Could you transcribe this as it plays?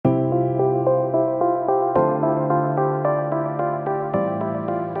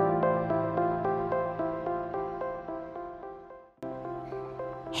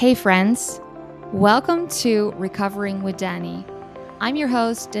Hey, friends. Welcome to Recovering with Danny. I'm your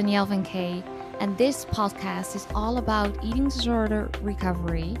host, Danielle Van Kay, and this podcast is all about eating disorder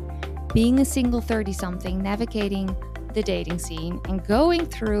recovery, being a single 30 something, navigating the dating scene, and going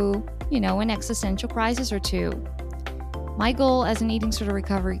through, an existential crisis or two. My goal as an eating disorder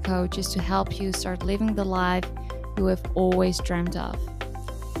recovery coach is to help you start living the life you have always dreamed of.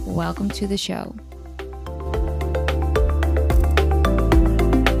 Welcome to the show.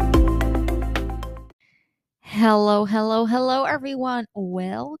 Hello, everyone.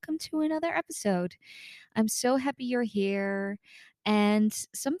 Welcome to another episode. I'm so happy you're here. And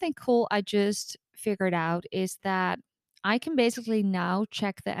something cool I just figured out is that I can basically now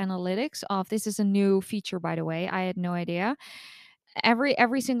check the analytics of this is a new feature, by the way. I had no idea.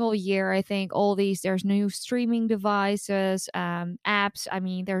 Every single year, I think there's new streaming devices, apps. I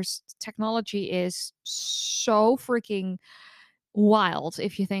mean, there's technology is so freaking wild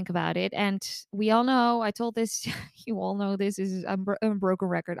if you think about it. And we all know, I told this, you all know this is I'm a broken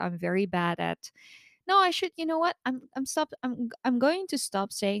record. I'm very bad at. No, I should. You know what? I'm going to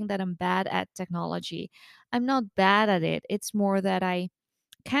stop saying that I'm bad at technology. I'm not bad at it. It's more that I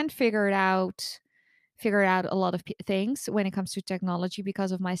can't figure out a lot of things when it comes to technology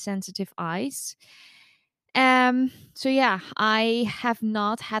because of my sensitive eyes. So yeah, I have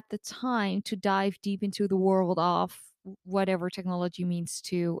not had the time to dive deep into the world of whatever technology means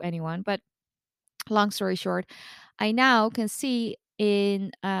to anyone. But long story short, I now can see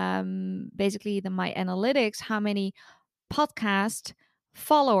in basically my analytics how many podcast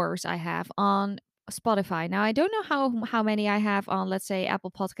followers I have on Spotify. Now I don't know how many I have on, let's say,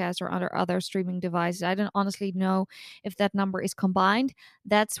 Apple Podcasts or other streaming devices. I don't honestly know if that number is combined.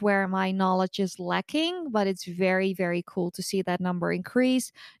 That's where my knowledge is lacking, but it's very cool to see that number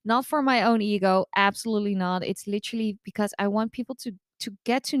increase. Not for my own ego, absolutely not. It's literally because I want people to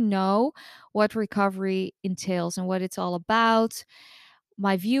get to know what recovery entails and what it's all about,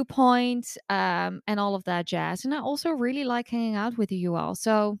 my viewpoint, and all of that jazz. And I also really like hanging out with you all.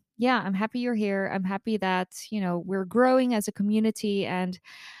 So yeah, I'm happy you're here. I'm happy that we're growing as a community, and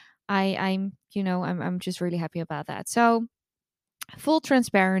I'm just really happy about that. So full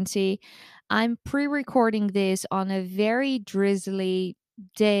transparency, I'm pre-recording this on a very drizzly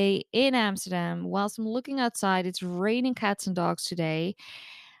day in Amsterdam. Whilst I'm looking outside, it's raining cats and dogs today,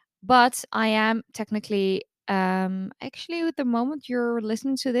 but I am technically actually at the moment you're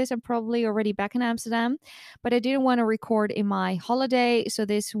listening to this, I'm probably already back in Amsterdam, but I didn't want to record in my holiday, so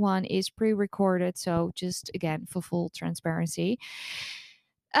this one is pre-recorded. So just again for full transparency.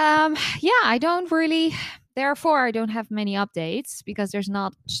 Yeah, I don't really therefore I don't have many updates because there's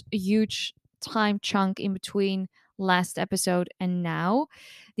not a huge time chunk in between last episode and now.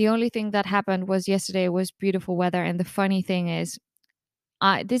 The only thing that happened was yesterday was beautiful weather, and the funny thing is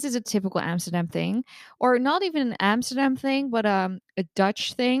this is a typical Amsterdam thing, or not even an Amsterdam thing, but a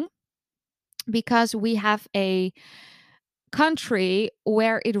Dutch thing, because we have a country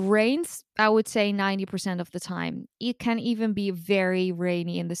where it rains, I would say 90% of the time. It can even be very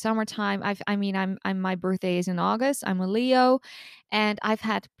rainy in the summertime. I mean, my birthday is in August. I'm a Leo, and I've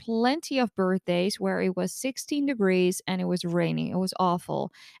had plenty of birthdays where it was 16 degrees and it was raining. It was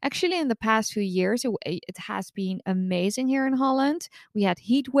awful. Actually, in the past few years, it has been amazing here in Holland. We had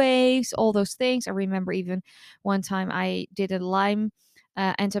heat waves, all those things. I remember even one time I did a Lyme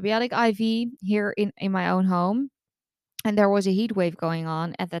antibiotic IV here in my own home, and there was a heat wave going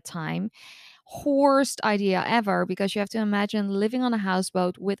on at that time. Worst idea ever, because you have to imagine living on a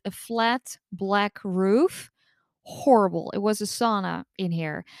houseboat with a flat black roof. Horrible. It was a sauna in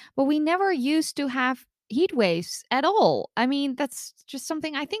here, but we never used to have heat waves at all. I mean, that's just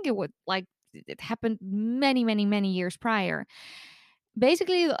something I think it happened many years prior.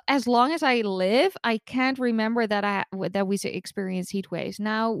 Basically, as long as I live, I can't remember that we experience heat waves.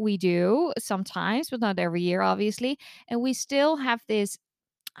 Now we do sometimes, but not every year, obviously, and we still have this.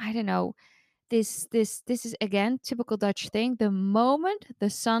 I don't know. This is again typical Dutch thing. The moment the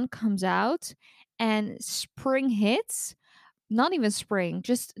sun comes out and spring hits, not even spring,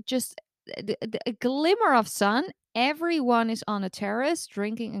 just a glimmer of sun, everyone is on a terrace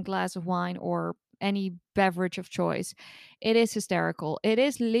drinking a glass of wine or any beverage of choice. It is hysterical. It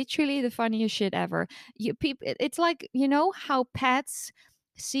is literally the funniest shit ever. It's like, how pets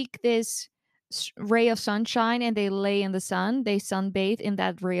seek this ray of sunshine and they lay in the sun, they sunbathe in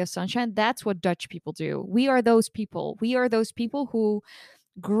that ray of sunshine. That's what Dutch people do. We are those people. We are those people who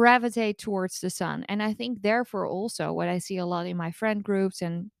gravitate towards the sun. And I think therefore also what I see a lot in my friend groups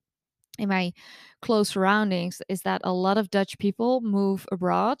and in my close surroundings is that a lot of Dutch people move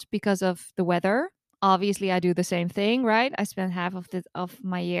abroad because of the weather. obviously I do the same thing, right? I spent half of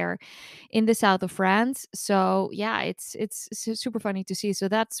my year in the south of France. So yeah, it's super funny to see. So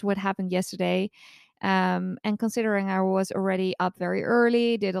that's what happened yesterday. And considering I was already up very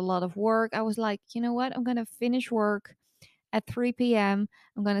early, did a lot of work, I was like, you know what? I'm gonna finish work at 3 p.m.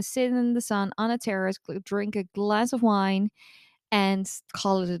 I'm gonna sit in the sun on a terrace, drink a glass of wine, and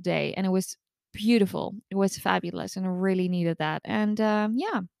call it a day. And it was beautiful. It was fabulous, and I really needed that. And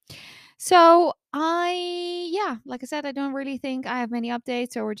yeah, so yeah, like I said, I don't really think I have many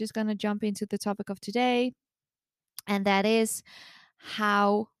updates. So we're just gonna jump into the topic of today, and that is,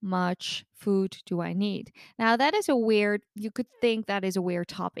 how much food do I need? Now, that is a weird, you could think that is a weird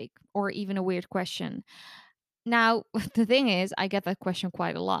topic or even a weird question. Now, the thing is, I get that question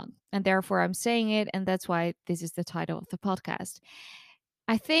quite a lot, and therefore I'm saying it, and that's why this is the title of the podcast.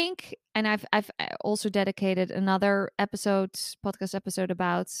 I think, and I've also dedicated another podcast episode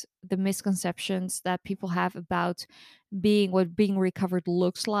about the misconceptions that people have about what being recovered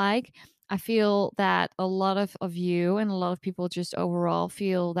looks like. I feel that a lot of you and a lot of people just overall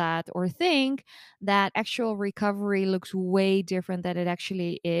feel that or think that actual recovery looks way different than it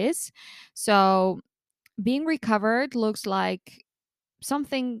actually is. So being recovered looks like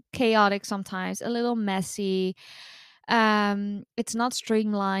something chaotic sometimes, a little messy. It's not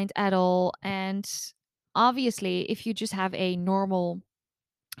streamlined at all. And obviously, if you just have a normal,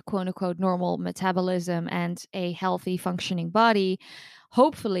 quote unquote, normal metabolism and a healthy functioning body,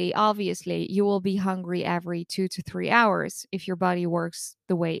 hopefully, obviously, you will be hungry every 2 to 3 hours if your body works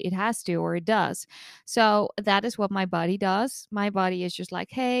the way it has to or it does. So that is what my body does. My body is just like,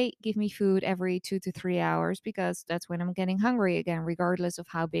 hey, give me food every 2 to 3 hours because that's when I'm getting hungry again, regardless of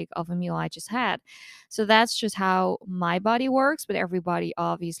how big of a meal I just had. So that's just how my body works, but everybody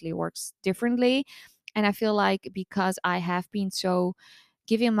obviously works differently. And I feel like because I have been so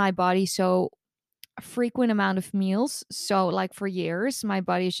giving my body so frequent amount of meals, so like for years, my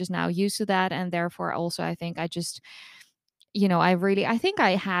body is just now used to that. And therefore also I think I just, I think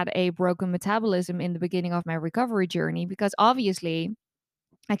I had a broken metabolism in the beginning of my recovery journey, because obviously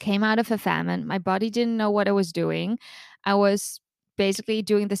I came out of a famine, my body didn't know what I was doing. I was basically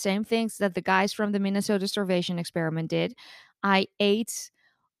doing the same things that the guys from the Minnesota starvation experiment did. I ate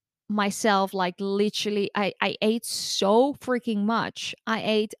myself, like literally, I ate so freaking much. I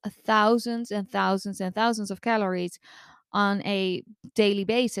ate thousands and thousands and thousands of calories on a daily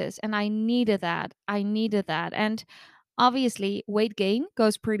basis, and I needed that. And obviously weight gain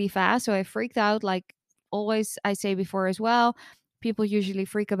goes pretty fast, so I freaked out, like always I say before as well. People usually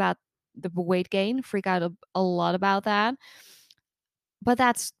freak about the weight gain, freak out a lot about that, but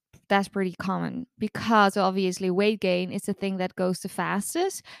that's pretty common, because obviously weight gain is the thing that goes the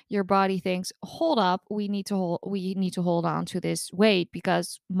fastest. Your body thinks, hold up, we need to hold on to this weight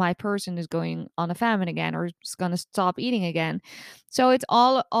because my person is going on a famine again or is going to stop eating again. So it's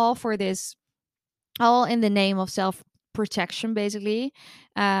all for this, all in the name of self protection, basically.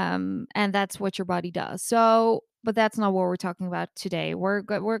 And that's what your body does. So but that's not what we're talking about today. We're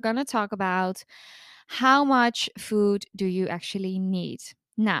going to talk about, how much food do you actually need?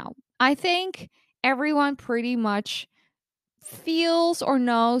 Now, I think everyone pretty much feels or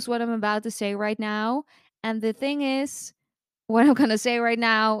knows what I'm about to say right now. And the thing is, what I'm going to say right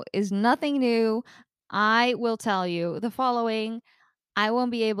now is nothing new. I will tell you the following. I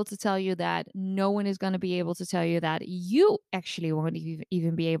won't be able to tell you that. No one is going to be able to tell you that. You actually won't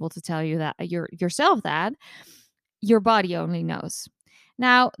even be able to tell you that yourself that. Your body only knows.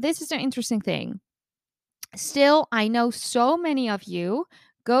 Now, this is an interesting thing. Still, I know so many of you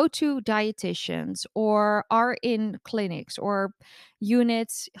go to dietitians or are in clinics or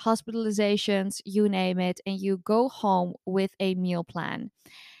units, hospitalizations, you name it, and you go home with a meal plan.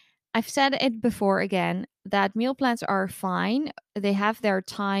 I've said it before again that meal plans are fine. They have their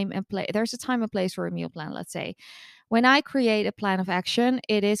time and place. There's a time and place for a meal plan, let's say. When I create a plan of action,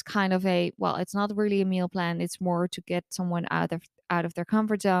 it is kind of it's not really a meal plan. It's more to get someone out of their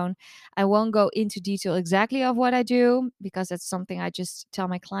comfort zone. I won't go into detail exactly of what I do, because that's something I just tell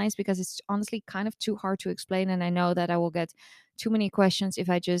my clients, because it's honestly kind of too hard to explain, and I know that I will get too many questions if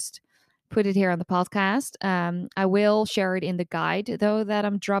I just put it here on the podcast. I will share it in the guide though that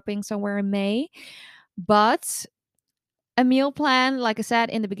I'm dropping somewhere in May. But a meal plan, like I said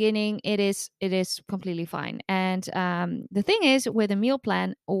in the beginning, it is completely fine. And the thing is, with a meal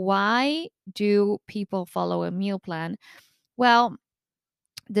plan, why do people follow a meal plan? Well,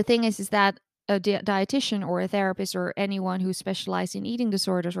 the thing is that a dietitian or a therapist or anyone who specializes in eating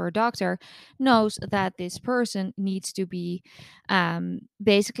disorders, or a doctor, knows that this person needs to be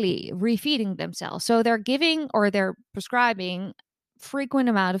basically refeeding themselves. So they're giving or they're prescribing frequent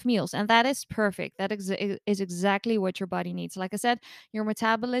amount of meals, and that is perfect. That is exactly what your body needs. Like I said, your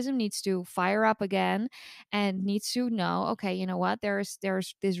metabolism needs to fire up again and needs to know, okay, you know what, there's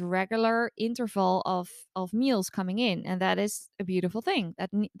this regular interval of meals coming in, and that is a beautiful thing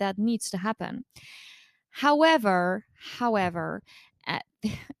that needs to happen. However, uh,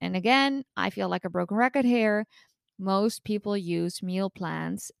 and again, I feel like a broken record here. Most people use meal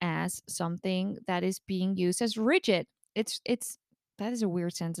plans as something that is being used as rigid. It's that is a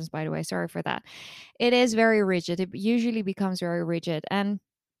weird sentence, by the way. Sorry for that. It is very rigid. It usually becomes very rigid, and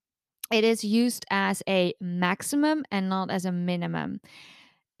it is used as a maximum and not as a minimum.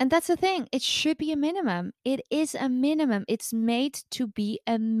 And that's the thing. It should be a minimum. It is a minimum. It's made to be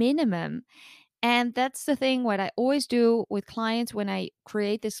a minimum. And that's the thing, what I always do with clients when I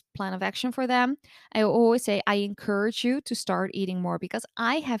create this plan of action for them. I always say, I encourage you to start eating more because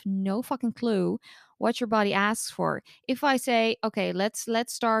I have no fucking clue what your body asks for. If I say, okay, let's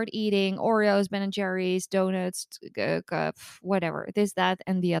start eating Oreos, Ben and Jerry's, donuts, whatever, this, that,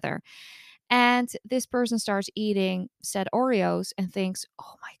 and the other. And this person starts eating said Oreos and thinks,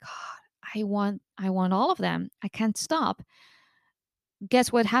 oh my God, I want all of them. I can't stop.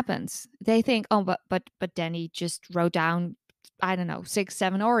 Guess what happens? They think, oh, but Danny just wrote down, I don't know, 6,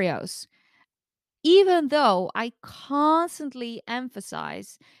 7 Oreos. Even though I constantly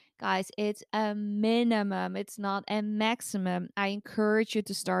emphasize, guys, it's a minimum, it's not a maximum. I encourage you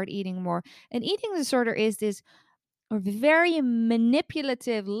to start eating more. An eating disorder is this very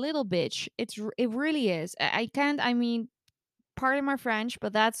manipulative little bitch. It really is. I can't. I mean, pardon my French,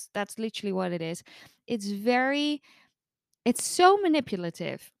 but that's literally what it is. It's very. It's so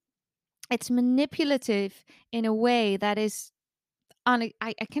manipulative. It's manipulative in a way that is I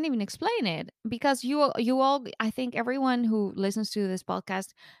can't even explain it because you all, I think everyone who listens to this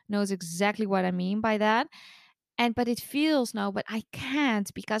podcast knows exactly what I mean by that. And but it feels no, but I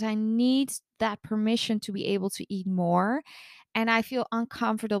can't because I need that permission to be able to eat more, and I feel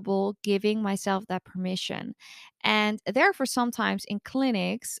uncomfortable giving myself that permission. And therefore sometimes in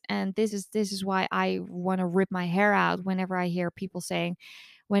clinics, and this is why I want to rip my hair out whenever I hear people saying,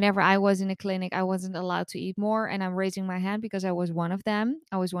 whenever I was in a clinic, I wasn't allowed to eat more. And I'm raising my hand because I was one of them.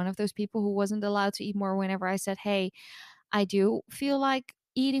 I was one of those people who wasn't allowed to eat more whenever I said, hey, I do feel like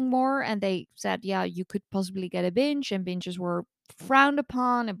eating more. And they said, yeah, you could possibly get a binge, and binges were frowned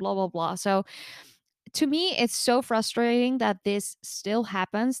upon and blah, blah, blah. So to me, it's so frustrating that this still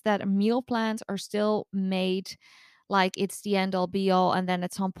happens, that meal plans are still made like it's the end all be all. And then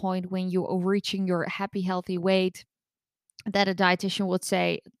at some point, when you are reaching your happy, healthy weight, that a dietitian would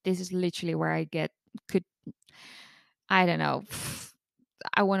say, this is literally where I get, could, I don't know.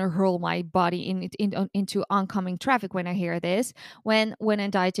 I want to hurl my body into oncoming traffic when I hear this. When a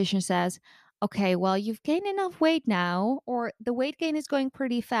dietitian says, "Okay, well, you've gained enough weight now, or the weight gain is going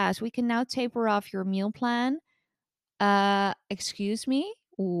pretty fast. We can now taper off your meal plan." Excuse me,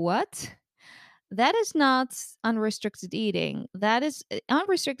 what? That is not unrestricted eating. That is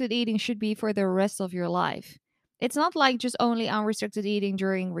unrestricted eating should be for the rest of your life. It's not like just only unrestricted eating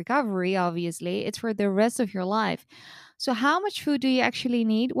during recovery, obviously. It's for the rest of your life. So, how much food do you actually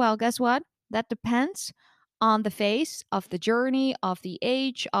need? Well, guess what? That depends on the phase of the journey, of the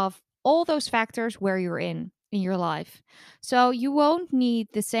age, of all those factors where you're in your life. So, you won't need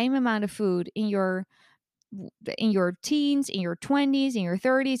the same amount of food in your teens, in your 20s, in your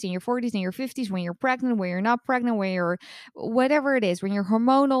 30s, in your 40s, in your 50s, when you're pregnant, when you're not pregnant, when you're whatever it is, when you're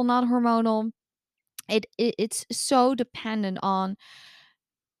hormonal, not hormonal. It's so dependent on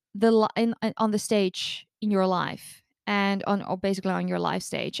on the stage in your life, and on, or basically on your life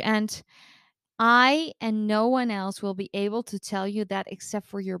stage. And I and no one else will be able to tell you that except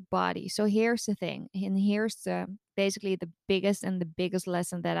for your body. So here's the thing, and here's the basically the biggest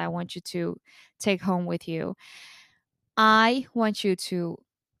lesson that I want you to take home with you. I want you to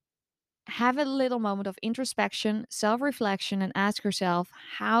have a little moment of introspection, self reflection, and ask yourself,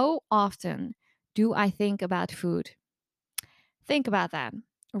 how often do I think about food? Think about that.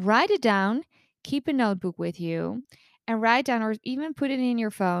 Write it down, keep a notebook with you, and write down, or even put it in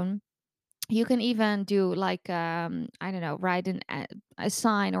your phone. You can even do like, I don't know, write a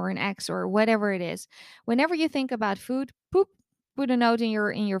sign or an X or whatever it is. Whenever you think about food, poop, put a note in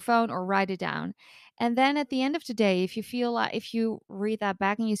your phone or write it down. And then at the end of the day, if you feel like, if you read that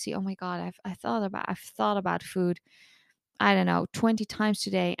back and you see, oh my God, I've thought about food, I don't know, 20 times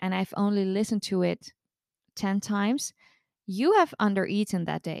today, and I've only listened to it 10 times, you have undereaten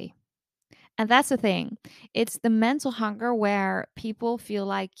that day. And that's the thing. It's the mental hunger where people feel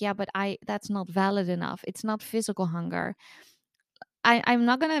like, yeah, but I that's not valid enough. It's not physical hunger. I'm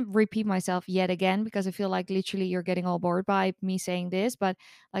not going to repeat myself yet again because I feel like literally you're getting all bored by me saying this. But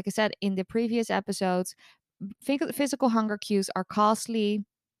like I said in the previous episodes, physical hunger cues are costly,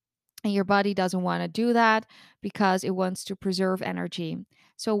 and your body doesn't want to do that because it wants to preserve energy.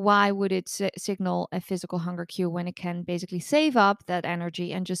 So why would it signal a physical hunger cue when it can basically save up that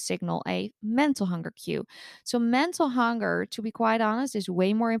energy and just signal a mental hunger cue? So mental hunger, to be quite honest, is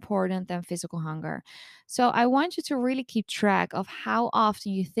way more important than physical hunger. So I want you to really keep track of how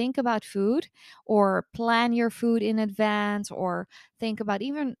often you think about food, or plan your food in advance, or think about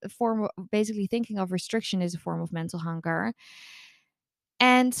even a form of, basically thinking of restriction is a form of mental hunger.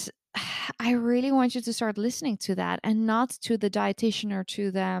 And I really want you to start listening to that and not to the dietitian or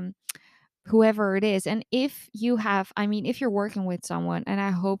to the whoever it is. And if you have, I mean, if you're working with someone, and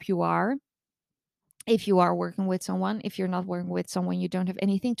I hope you are, if you are working with someone, if you're not working with someone, you don't have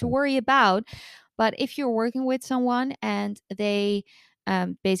anything to worry about. But if you're working with someone and they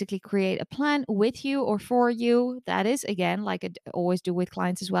basically create a plan with you or for you, that is, again, like I always do with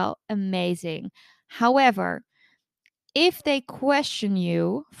clients as well, amazing. However, if they question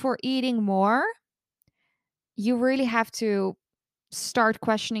you for eating more, you really have to start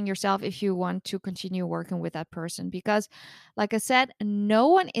questioning yourself if you want to continue working with that person. Because, like I said, no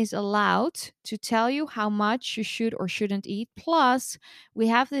one is allowed to tell you how much you should or shouldn't eat. Plus, we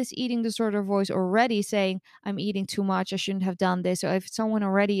have this eating disorder voice already saying, I'm eating too much, I shouldn't have done this. So, if someone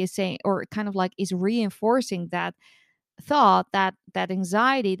already is saying, or kind of like is reinforcing that thought, that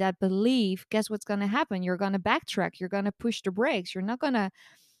anxiety, that belief, guess what's going to happen? You're going to backtrack, you're going to push the brakes, you're not going to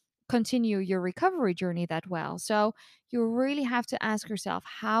continue your recovery journey that well. So you really have to ask yourself,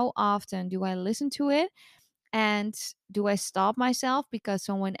 how often do I listen to it? And do I stop myself because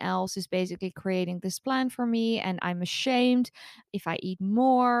someone else is basically creating this plan for me and I'm ashamed if I eat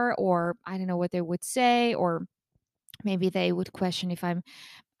more, or I don't know what they would say, or maybe they would question if I'm,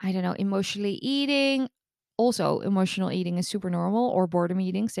 I don't know, emotionally eating. Also, emotional eating is super normal, or boredom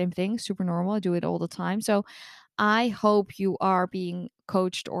eating, same thing, super normal. I do it all the time. So I hope you are being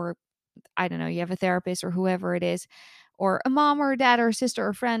coached, or I don't know, you have a therapist or whoever it is, or a mom or a dad or a sister or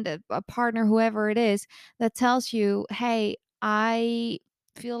a friend, a partner, whoever it is, that tells you, hey, I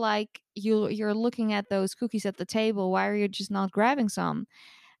feel like you're looking at those cookies at the table. Why are you just not grabbing some?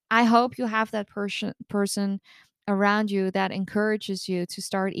 I hope you have that person around you that encourages you to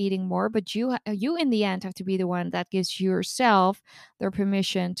start eating more, but you in the end have to be the one that gives yourself the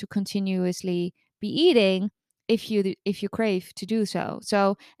permission to continuously be eating if you crave to do so.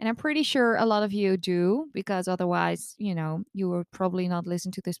 So, and I'm pretty sure a lot of you do, because otherwise, you would probably not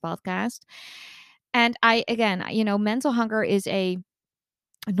listen to this podcast. And I again, mental hunger is a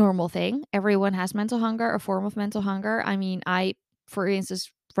normal thing. Everyone has mental hunger, a form of mental hunger. I mean, for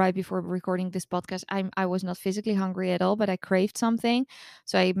instance, right before recording this podcast, I was not physically hungry at all, but I craved something.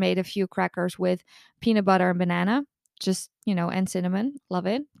 So I made a few crackers with peanut butter and banana, just, and cinnamon. Love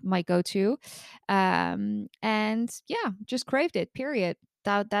it. My go-to. And yeah, just craved it, period.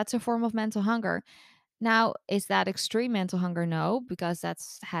 That's a form of mental hunger. Now, is that extreme mental hunger? No, because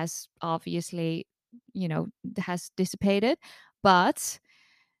that's has obviously, has dissipated. But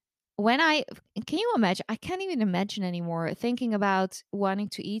when I can you imagine? I can't even imagine anymore thinking about wanting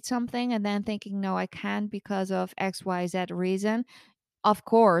to eat something and then thinking, no, I can't because of XYZ reason. Of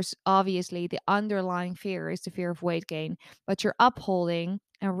course, obviously, the underlying fear is the fear of weight gain, but you're upholding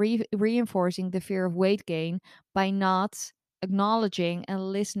and reinforcing the fear of weight gain by not acknowledging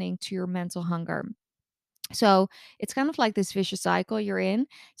and listening to your mental hunger. So it's kind of like this vicious cycle you're in.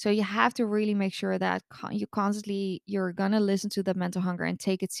 So you have to really make sure that you constantly you're gonna listen to the mental hunger and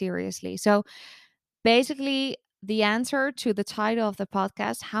take it seriously. So basically, the answer to the title of the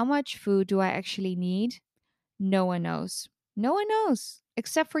podcast, how much food do I actually need? No one knows. No one knows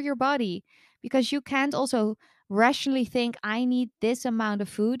except for your body, because you can't also rationally think, I need this amount of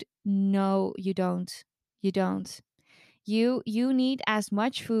food. No, you don't. You don't. You need as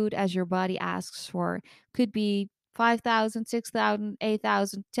much food as your body asks for. Could be 5,000, 6,000,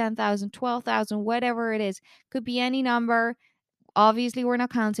 8,000, 10,000, 12,000, whatever it is. Could be any number. Obviously, we're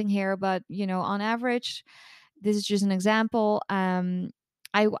not counting here, but on average, this is just an example.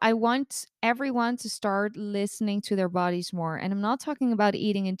 I want everyone to start listening to their bodies more. And I'm not talking about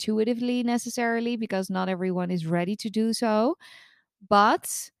eating intuitively necessarily, because not everyone is ready to do so.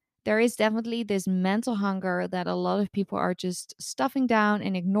 But there is definitely this mental hunger that a lot of people are just stuffing down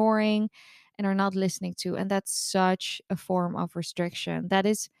and ignoring and are not listening to. And that's such a form of restriction. That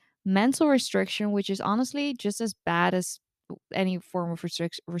is mental restriction, which is honestly just as bad as any form of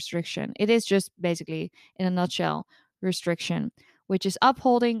restriction. It is just basically, in a nutshell, restriction, which is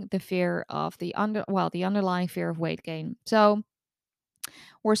upholding the fear of the underlying fear of weight gain. So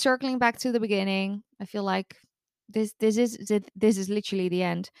we're circling back to the beginning. I feel like this is literally the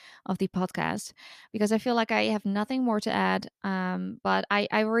end of the podcast, because I feel like I have nothing more to add. But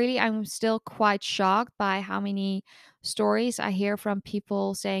I'm still quite shocked by how many stories I hear from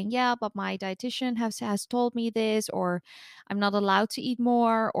people saying, "Yeah, but my dietitian has told me this," or "I'm not allowed to eat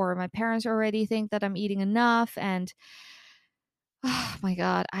more," or "My parents already think that I'm eating enough." And oh my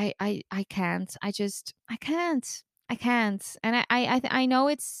god, I can't. I can't. I can't. And I know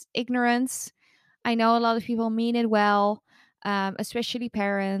it's ignorance. I know a lot of people mean it well, especially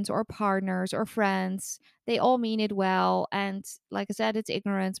parents or partners or friends. They all mean it well, and like I said, it's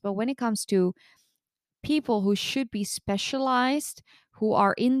ignorance. But when it comes to people who should be specialized, who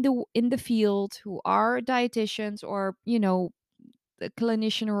are in the field, who are dietitians, or the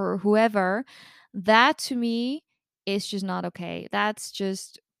clinician or whoever, that to me is just not okay. That's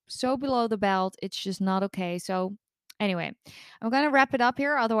just so below the belt. It's just not okay. So, anyway, I'm going to wrap it up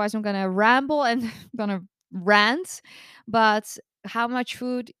here. Otherwise, I'm going to ramble and I'm going to rant. But how much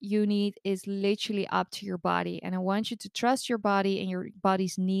food you need is literally up to your body. And I want you to trust your body and your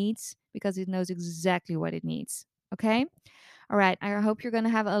body's needs, because it knows exactly what it needs. Okay? All right. I hope you're going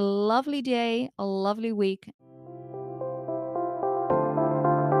to have a lovely day, a lovely week.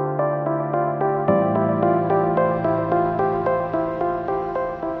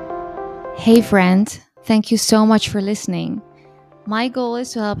 Hey, friend, thank you so much for listening. My goal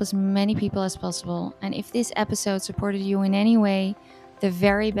is to help as many people as possible, and if this episode supported you in any way, the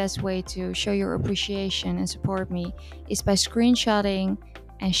very best way to show your appreciation and support me is by screenshotting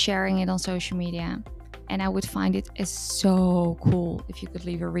and sharing it on social media. And I would find it as so cool if you could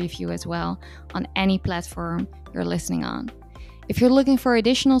leave a review as well on any platform you're listening on. If you're looking for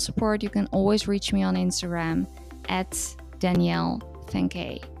additional support, you can always reach me on Instagram at Danielle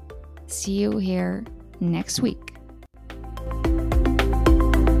Thankay. See you here next week.